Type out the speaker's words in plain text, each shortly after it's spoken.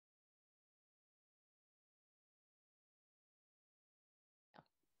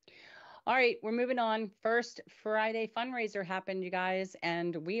All right, we're moving on. First Friday fundraiser happened, you guys,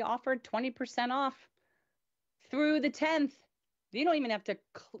 and we offered 20% off through the 10th. You don't even have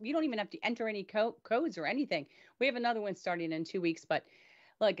to enter any codes or anything. We have another one starting in 2 weeks, but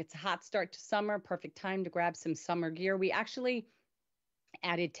look, it's a hot start to summer, perfect time to grab some summer gear. We actually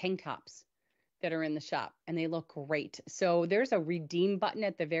added tank tops that are in the shop and they look great. So there's a redeem button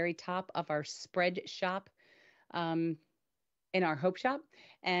at the very top of our spread shop. Um, in our Hope Shop,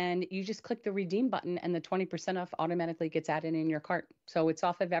 and you just click the redeem button, and the 20% off automatically gets added in your cart. So it's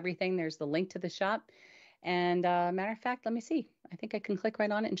off of everything. There's the link to the shop. And matter of fact, let me see. I think I can click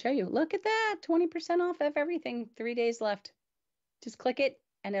right on it and show you. Look at that, 20% off of everything. 3 days left. Just click it,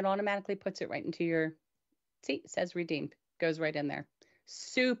 and it automatically puts it right into your. See, it says redeemed. Goes right in there.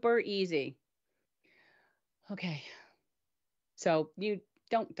 Super easy. Okay, so you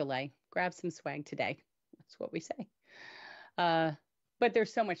don't delay. Grab some swag today. That's what we say. Uh, but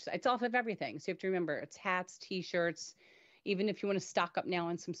there's so much. It's off of everything. So you have to remember it's hats, t-shirts, even if you want to stock up now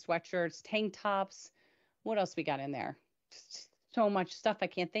on some sweatshirts, tank tops. What else we got in there? Just so much stuff I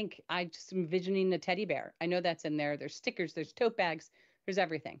can't think. I just am envisioning the teddy bear. I know that's in there. There's stickers, there's tote bags, there's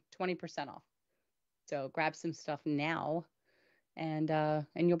everything. 20% off. So grab some stuff now and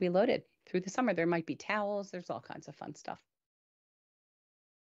you'll be loaded through the summer. There might be towels, there's all kinds of fun stuff.